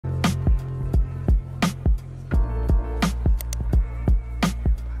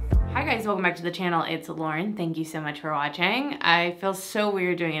guys, welcome back to the channel. It's Lauren. Thank you so much for watching. I feel so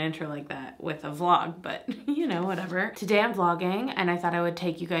weird doing an intro like that with a vlog, but you know, whatever. Today I'm vlogging and I thought I would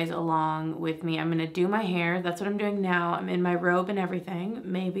take you guys along with me. I'm gonna do my hair. That's what I'm doing now. I'm in my robe and everything.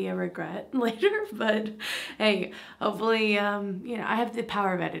 Maybe a regret later, but hey, hopefully, you know, I have the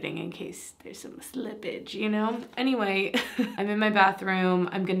power of editing in case there's some slippage, you know? Anyway, I'm in my bathroom.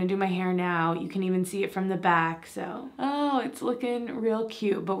 I'm gonna do my hair now. You can even see it from the back, so. Oh, it's looking real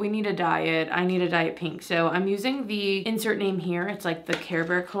cute, but we need to dye it. I need to dye it pink. So I'm using the insert name here. It's like the Care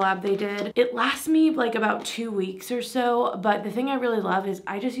Bear collab they did. It lasts me like about 2 weeks or so, but the thing I really love is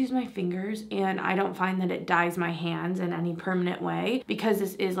I just use my fingers and I don't find that it dyes my hands in any permanent way because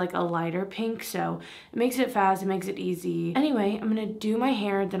this is like a lighter pink, so it makes it fast, it makes it easy. Anyway, I'm gonna do my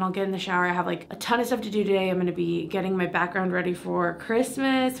hair, then I'll get in the shower. I have like a ton of stuff to do today. I'm gonna be getting my background ready for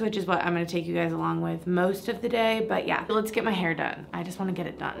Christmas, which is what I'm gonna take you guys along with most of the day, but yeah, let's get my hair done. I just wanna get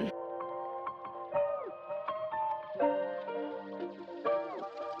it done.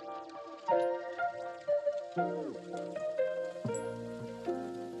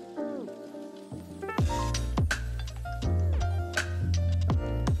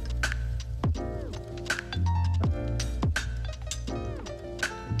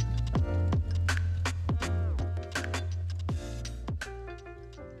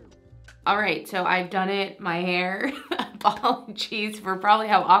 All right, so I've done it, my hair. Apologies for probably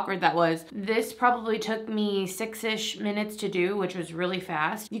how awkward that was. This probably took me 6-ish minutes to do, which was really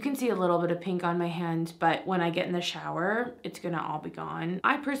fast. You can see a little bit of pink on my hands, but when I get in the shower, it's gonna all be gone.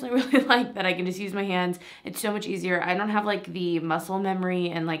 I personally really like that I can just use my hands. It's so much easier. I don't have like the muscle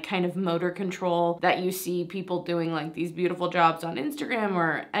memory and like kind of motor control that you see people doing like these beautiful jobs on Instagram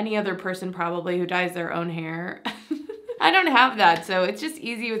or any other person probably who dyes their own hair. I don't have that, so it's just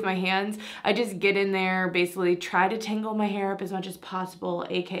easy with my hands. I just get in there, basically try to tangle my hair up as much as possible,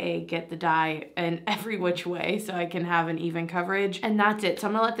 aka get the dye in every which way so I can have an even coverage, and that's it. So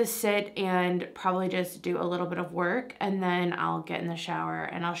I'm gonna let this sit and probably just do a little bit of work, and then I'll get in the shower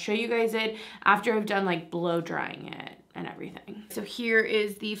and I'll show you guys it after I've done like blow drying it and everything. So here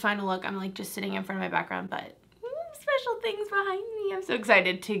is the final look. I'm like just sitting in front of my background, but special things behind me. I'm so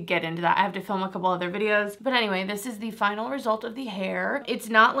excited to get into that. I have to film a couple other videos. But anyway, this is the final result of the hair. It's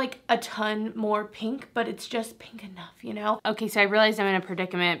not like a ton more pink, but it's just pink enough, you know? Okay, so I realized I'm in a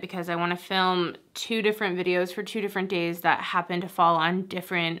predicament because I want to film 2 different videos for 2 different days that happen to fall on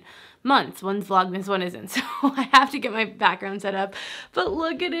different months. One's Vlogmas, one isn't. So I have to get my background set up. But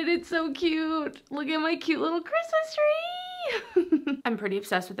look at it, it's so cute. Look at my cute little Christmas tree. I'm pretty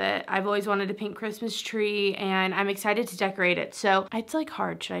obsessed with it. I've always wanted a pink Christmas tree and I'm excited to decorate it. So it's like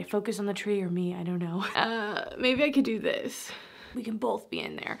hard. Should I focus on the tree or me? I don't know. Maybe I could do this. We can both be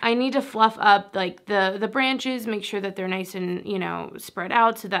in there. I need to fluff up like the branches, make sure that they're nice and, you know, spread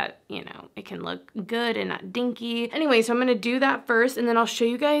out so that, you know, it can look good and not dinky. Anyway, so I'm gonna do that first and then I'll show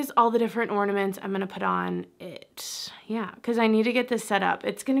you guys all the different ornaments I'm gonna put on it. Yeah, because I need to get this set up.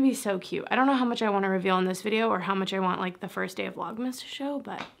 It's gonna be so cute. I don't know how much I want to reveal in this video or how much I want like the first day of Vlogmas to show,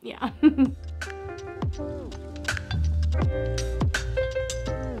 but yeah.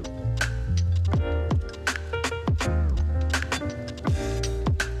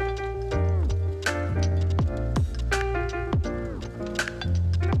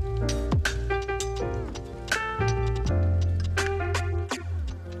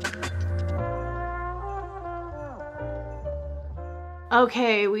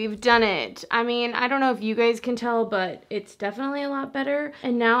 Okay, we've done it. I mean, I don't know if you guys can tell, but it's definitely a lot better.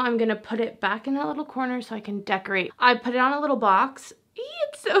 And now I'm gonna put it back in that little corner so I can decorate. I put it on a little box.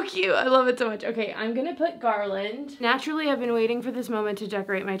 It's so cute. I love it so much. Okay, I'm gonna put garland. Naturally, I've been waiting for this moment to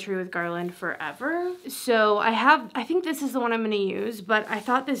decorate my tree with garland forever. So I think this is the one I'm gonna use, but I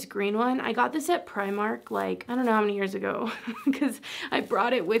thought this green one, I got this at Primark like, I don't know how many years ago, because I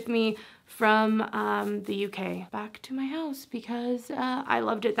brought it with me from the UK back to my house because I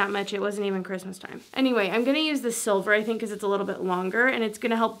loved it that much. It wasn't even Christmas time. Anyway, I'm gonna use the silver, I think, because it's a little bit longer and it's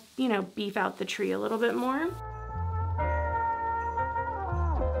gonna help, you know, beef out the tree a little bit more.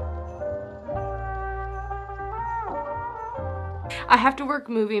 I have to work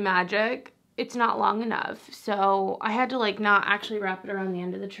movie magic. It's not long enough, so I had to like not actually wrap it around the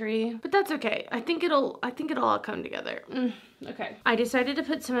end of the tree, but that's okay. I think it'll all come together. Okay. I decided to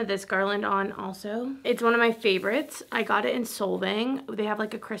put some of this garland on also. It's one of my favorites. I got it in Solvang. They have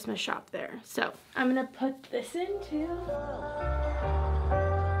like a Christmas shop there. So I'm gonna put this in too.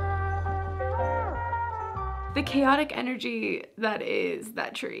 The chaotic energy that is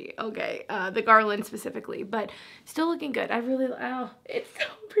that tree. Okay, the garland specifically, but still looking good. I really, oh, it's so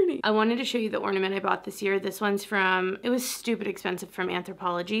pretty. I wanted to show you the ornament I bought this year. This one's from, it was stupid expensive, from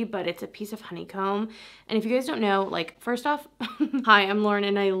Anthropologie, but it's a piece of honeycomb. And if you guys don't know, like, first off, hi, I'm Lauren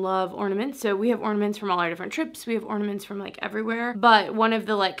and I love ornaments. So we have ornaments from all our different trips. We have ornaments from like everywhere. But one of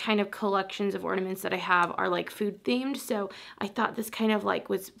the like kind of collections of ornaments that I have are like food themed. So I thought this kind of like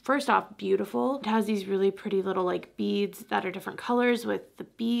was, first off, beautiful. It has these really pretty little like beads that are different colors with the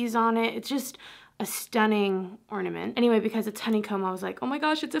bees on it. It's just a stunning ornament. Anyway, because it's honeycomb, I was like, oh my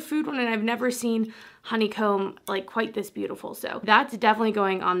gosh, it's a food one, and I've never seen honeycomb like quite this beautiful. So that's definitely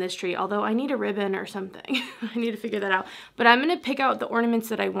going on this tree, although I need a ribbon or something. I need to figure that out. But I'm gonna pick out the ornaments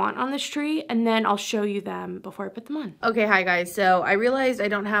that I want on this tree, and then I'll show you them before I put them on. Okay, hi guys. So I realized I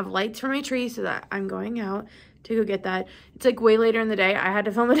don't have lights for my tree, so that I'm going out to go get that. It's like way later in the day. I had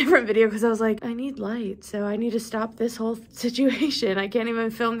to film a different video because I was like, I need light, so I need to stop this whole situation. I can't even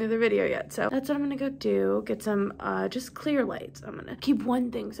film the other video yet. So that's what I'm gonna go do. Get some just clear lights. I'm gonna keep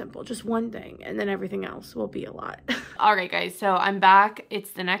one thing simple, just one thing, and then everything else will be a lot. All right guys, so I'm back.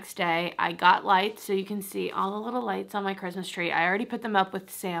 It's the next day. I got lights so you can see all the little lights on my Christmas tree. I already put them up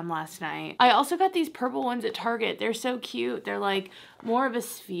with Sam last night. I also got these purple ones at Target. They're so cute. They're like more of a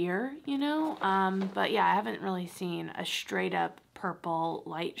sphere, you know? But yeah, I haven't really seen a straight up purple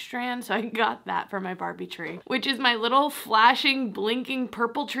light strand, so I got that for my Barbie tree, which is my little flashing, blinking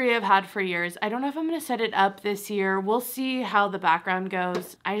purple tree I've had for years. I don't know if I'm gonna set it up this year. We'll see how the background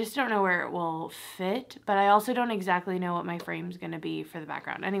goes. I just don't know where it will fit, but I also don't exactly know what my frame's gonna be for the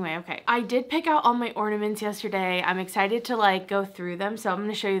background. Anyway, okay. I did pick out all my ornaments yesterday. I'm excited to like go through them, so I'm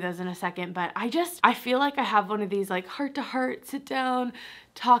gonna show you those in a second, but I feel like I have one of these like heart-to-heart, sit down,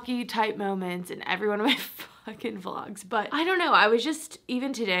 talky type moments in every one of my fucking vlogs. But I don't know, I was just,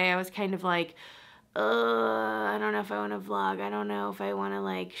 even today, I was kind of like, I don't know if I want to vlog. I don't know if I want to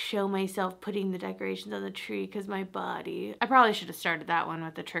like show myself putting the decorations on the tree because my body. I probably should have started that one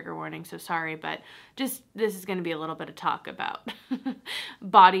with the trigger warning, so sorry, but just this is going to be a little bit of talk about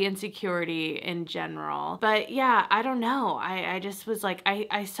body insecurity in general. But yeah, I don't know. I just was like,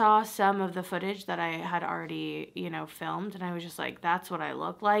 I saw some of the footage that I had already, you know, filmed, and I was just like, that's what I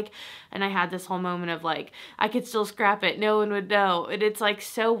look like. And I had this whole moment of like, I could still scrap it. No one would know. And it's like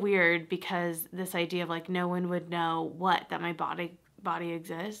so weird because this idea of like no one would know what, that my body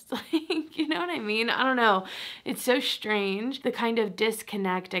exists. Like, you know what I mean? I don't know. It's so strange. The kind of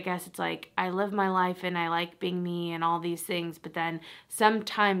disconnect, I guess. It's like I live my life and I like being me and all these things, but then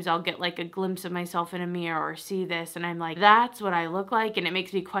sometimes I'll get like a glimpse of myself in a mirror or see this and I'm like, that's what I look like, and it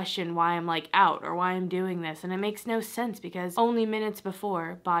makes me question why I'm like out or why I'm doing this, and it makes no sense because only minutes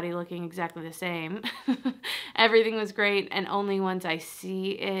before, body looking exactly the same. Everything was great, and only once I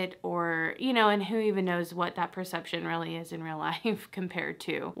see it, or, you know, and who even knows what that perception really is in real life compared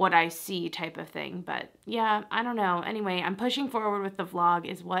to what I see type of thing. But yeah, I don't know. Anyway, I'm pushing forward with the vlog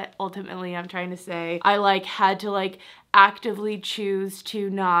is what ultimately I'm trying to say. I like had to like actively choose to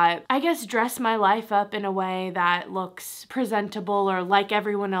not, I guess, dress my life up in a way that looks presentable or like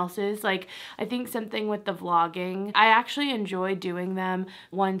everyone else's. Like, I think something with the vlogging, I actually enjoy doing them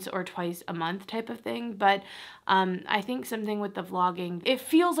once or twice a month type of thing, but I think something with the vlogging, it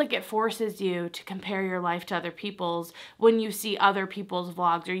feels like it forces you to compare your life to other people's when you see other people's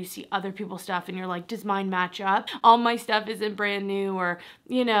vlogs or you see other people's stuff and you're like, does mine match up? All my stuff isn't brand new, or,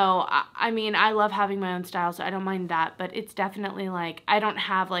 you know, I mean, I love having my own style, so I don't mind that, but it's definitely like, I don't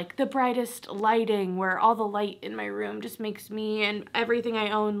have like the brightest lighting where all the light in my room just makes me and everything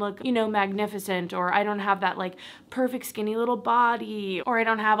I own look, you know, magnificent, or I don't have that like perfect skinny little body, or I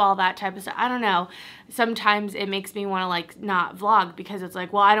don't have all that type of stuff. I don't know. Sometimes it makes me want to like not vlog because it's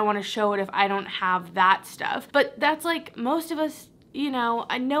like, well, I don't want to show it if I don't have that stuff. But that's like most of us, you know,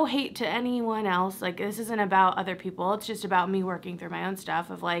 no hate to anyone else. Like, this isn't about other people. It's just about me working through my own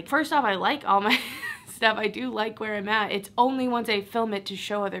stuff of like, first off, I like all my stuff. I do like where I'm at. It's only once I film it to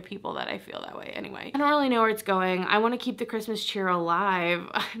show other people that I feel that way. Anyway, I don't really know where it's going. I want to keep the Christmas cheer alive.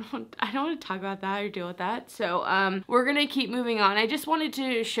 I don't want to talk about that or deal with that. So we're gonna keep moving on. I just wanted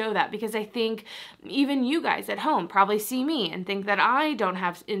to show that because I think even you guys at home probably see me and think that I don't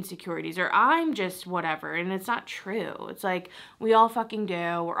have insecurities or I'm just whatever, and it's not true. It's like we all fucking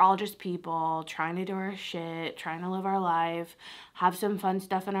do. We're all just people trying to do our shit, trying to live our life, have some fun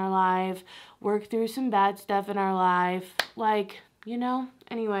stuff in our life, work through some bad stuff in our life, like, you know?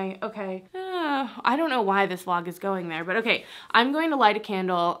 Anyway, okay. I don't know why this vlog is going there, but okay, I'm going to light a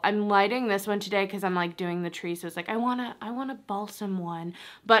candle. I'm lighting this one today because I'm like doing the tree, so it's like I want a balsam one,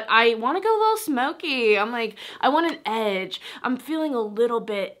 but I want to go a little smoky. I'm like, I want an edge. I'm feeling a little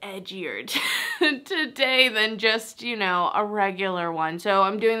bit edgier today than just, you know, a regular one. So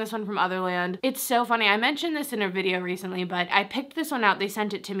I'm doing this one from Otherland. It's so funny. I mentioned this in a video recently, but I picked this one out. They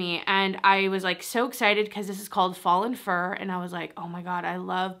sent it to me and I was like so excited because this is called Fallen Fir, and I was like, oh my God, I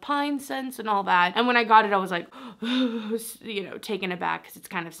love pine scents and all that. And when I got it, I was like, you know, taken aback because it's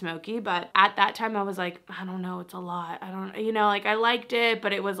kind of smoky. But at that time I was like, I don't know, it's a lot. I don't, you know, like I liked it,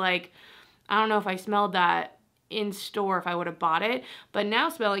 but it was like, I don't know if I smelled that in store if I would have bought it. But now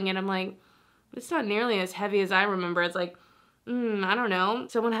smelling it, I'm like, it's not nearly as heavy as I remember. It's like, I don't know.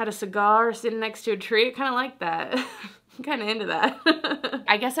 Someone had a cigar sitting next to a tree. I kind of like that. I'm kind of into that.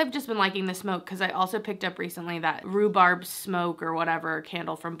 I guess I've just been liking the smoke because I also picked up recently that rhubarb smoke or whatever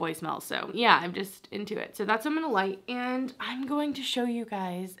candle from Boy Smells. So yeah, I'm just into it. So that's what I'm gonna light, and I'm going to show you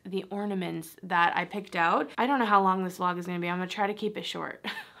guys the ornaments that I picked out. I don't know how long this vlog is gonna be. I'm gonna try to keep it short.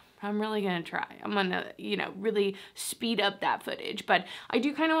 I'm really gonna try. I'm gonna, you know, really speed up that footage, but I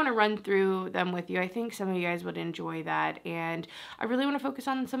do kind of want to run through them with you. I think some of you guys would enjoy that, and I really want to focus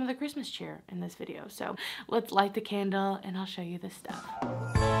on some of the Christmas cheer in this video. So let's light the candle and I'll show you this stuff.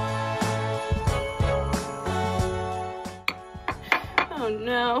 Oh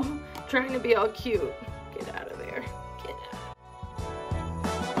no, trying to be all cute. Get out of there. Get out.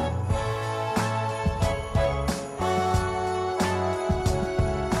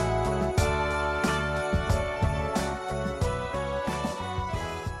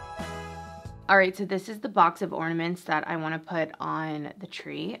 All right, so this is the box of ornaments that I want to put on the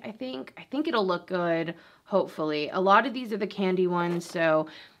tree, I think. I think it'll look good, hopefully. A lot of these are the candy ones, so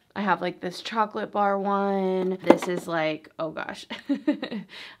I have like this chocolate bar one. This is like, oh gosh.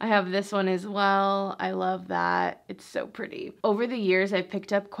 I have this one as well. I love that. It's so pretty. Over the years, I've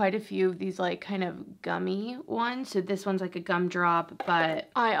picked up quite a few of these like kind of gummy ones. So this one's like a gumdrop, but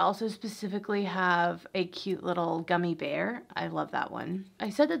I also specifically have a cute little gummy bear. I love that one. I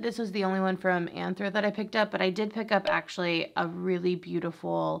said that this was the only one from Anthro that I picked up, but I did pick up actually a really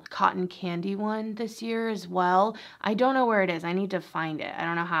beautiful cotton candy one this year as well. I don't know where it is. I need to find it. I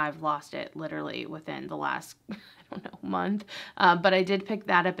don't know how I've lost it literally within the last, I don't know, month. But I did pick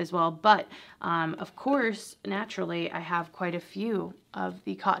that up as well. But of course, naturally, I have quite a few of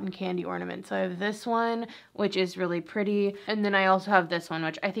the cotton candy ornaments. So I have this one, which is really pretty. And then I also have this one,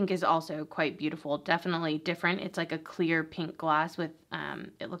 which I think is also quite beautiful. Definitely different. It's like a clear pink glass with,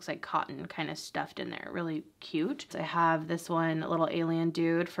 it looks like cotton kind of stuffed in there. Really cute. So I have this one, a little alien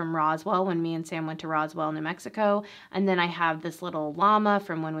dude from Roswell when me and Sam went to Roswell, New Mexico. And then I have this little llama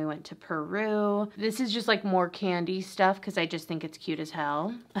from when we went to Peru. This is just like more candy stuff because I just think it's cute as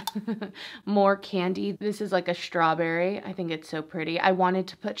hell. More candy. This is like a strawberry. I think it's so pretty. I wanted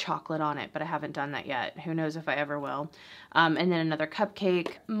to put chocolate on it, but I haven't done that yet. Who knows if I ever will. And then another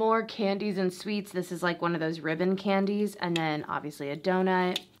cupcake. More candies and sweets. This is like one of those ribbon candies. And then obviously a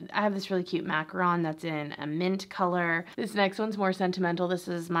donut. I have this really cute macaron that's in a mint color. This next one's more sentimental. This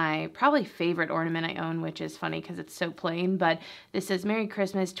is my probably favorite ornament I own, which is funny because it's so plain, but this says Merry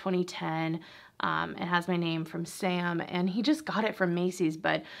Christmas 2010. It has my name from Sam, and he just got it from Macy's,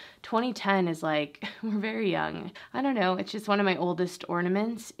 but 2010 is like, we're very young. I don't know, it's just one of my oldest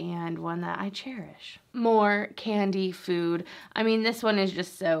ornaments and one that I cherish. More candy food. I mean, this one is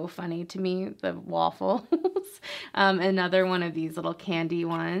just so funny to me, the waffles. Another one of these little candy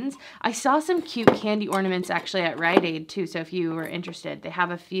ones. I saw some cute candy ornaments actually at Rite Aid too, so if you were interested, they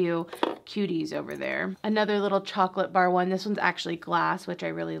have a few cuties over there. Another little chocolate bar one. This one's actually glass, which I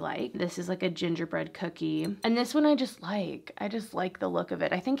really like. This is like a gingerbread cookie. And this one I just like. I just like the look of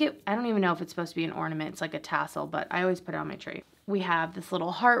it. I don't even know if it's supposed to be an ornament. It's like a tassel, but I always put it on my tree. We have this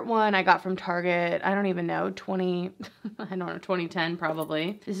little heart one I got from Target. I don't even know, 2010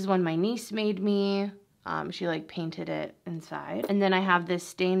 probably. This is one my niece made me. She like painted it inside. And then I have this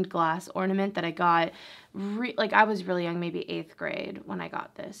stained glass ornament that I got, like I was really young, maybe 8th grade when I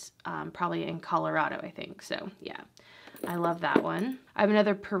got this, probably in Colorado, I think. So yeah, I love that one. I have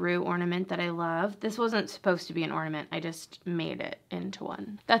another Peru ornament that I love. This wasn't supposed to be an ornament. I just made it into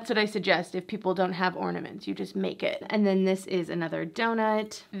one. That's what I suggest if people don't have ornaments. You just make it. And then this is another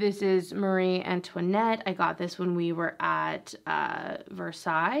donut. This is Marie Antoinette. I got this when we were at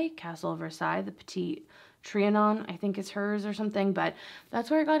Versailles, Castle Versailles, the Petite Trianon, I think is hers or something, but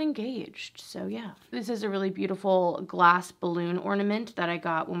that's where I got engaged. So yeah. This is a really beautiful glass balloon ornament that I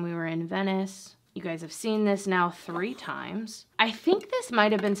got when we were in Venice. You guys have seen this now 3 times. I think this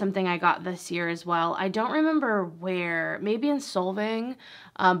might have been something I got this year as well. I don't remember where, maybe in Solvang,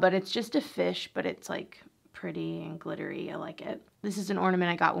 but it's just a fish, but it's like pretty and glittery. I like it. This is an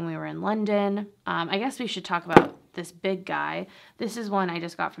ornament I got when we were in London. I guess we should talk about this big guy. This is one I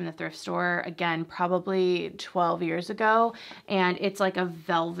just got from the thrift store, again, probably 12 years ago, and it's like a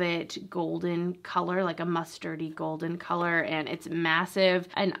velvet golden color, like a mustardy golden color, and it's massive,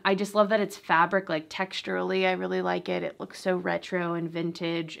 and I just love that it's fabric, like texturally, I really like it. It looks so retro and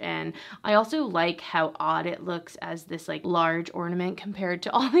vintage, and I also like how odd it looks as this like large ornament compared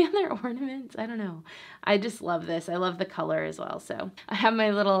to all the other ornaments. I don't know. I just love this. I love the color as well. So I have my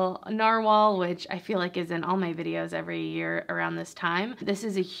little narwhal, which I feel like is in all my videos every year around this time. This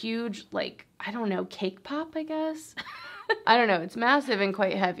is a huge, like, I don't know, cake pop, I guess. I don't know, it's massive and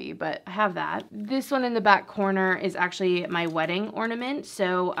quite heavy, but I have that. This one in the back corner is actually my wedding ornament.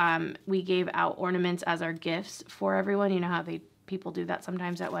 So we gave out ornaments as our gifts for everyone. You know how people do that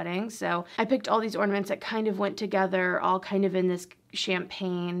sometimes at weddings. So I picked all these ornaments that kind of went together, all kind of in this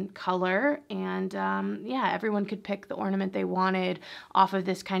champagne color, and yeah, everyone could pick the ornament they wanted off of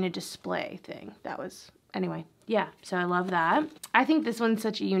this kind of display thing. That was, anyway, yeah, so I love that. I think this one's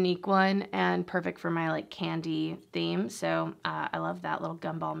such a unique one and perfect for my like candy theme, so I love that little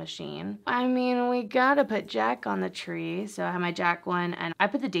gumball machine. I mean, we gotta put Jack on the tree, so I have my Jack one, and I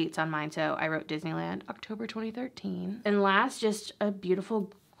put the dates on mine, so I wrote Disneyland, October 2013. And last, just a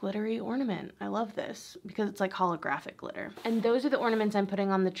beautiful glittery ornament. I love this because it's like holographic glitter. And those are the ornaments I'm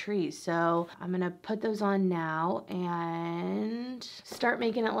putting on the tree. So I'm gonna put those on now and start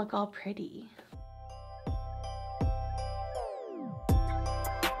making it look all pretty.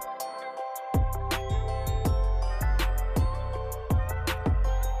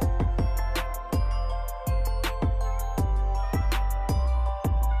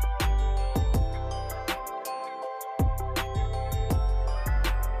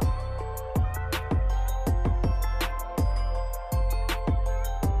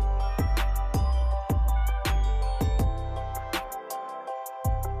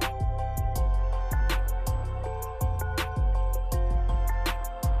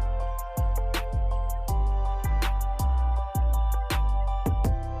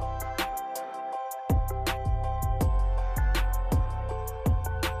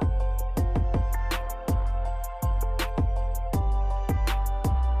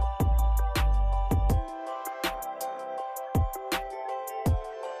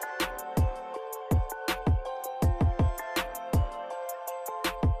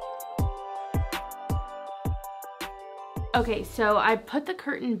 Okay, so I put the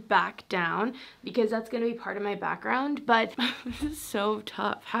curtain back down because that's gonna be part of my background, but this is so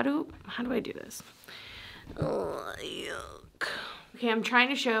tough. How do I do this? Oh, yuck. Okay, I'm trying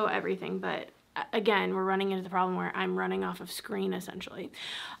to show everything, but again, we're running into the problem where I'm running off of screen essentially.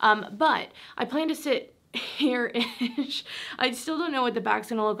 But I plan to sit here-ish. I still don't know what the back's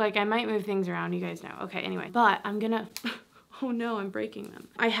gonna look like. I might move things around, you guys know. Okay, anyway, but I'm gonna, oh no, I'm breaking them.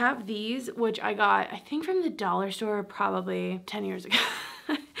 I have these, which I got, I think from the dollar store probably 10 years ago.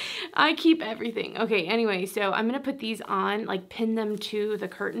 I keep everything. Okay, anyway, so I'm gonna put these on, like pin them to the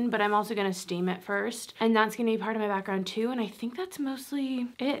curtain, but I'm also gonna steam it first. And that's gonna be part of my background too. And I think that's mostly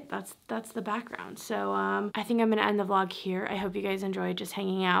it. That's the background. So I think I'm gonna end the vlog here. I hope you guys enjoyed just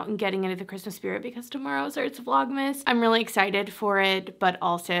hanging out and getting into the Christmas spirit because tomorrow starts Vlogmas. I'm really excited for it, but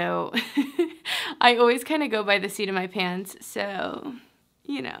also I always kind of go by the seat of my pants. So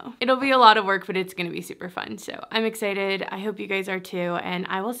you know, it'll be a lot of work, but it's gonna be super fun. So I'm excited. I hope you guys are too. And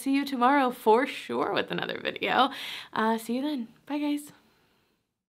I will see you tomorrow for sure with another video. See you then. Bye guys.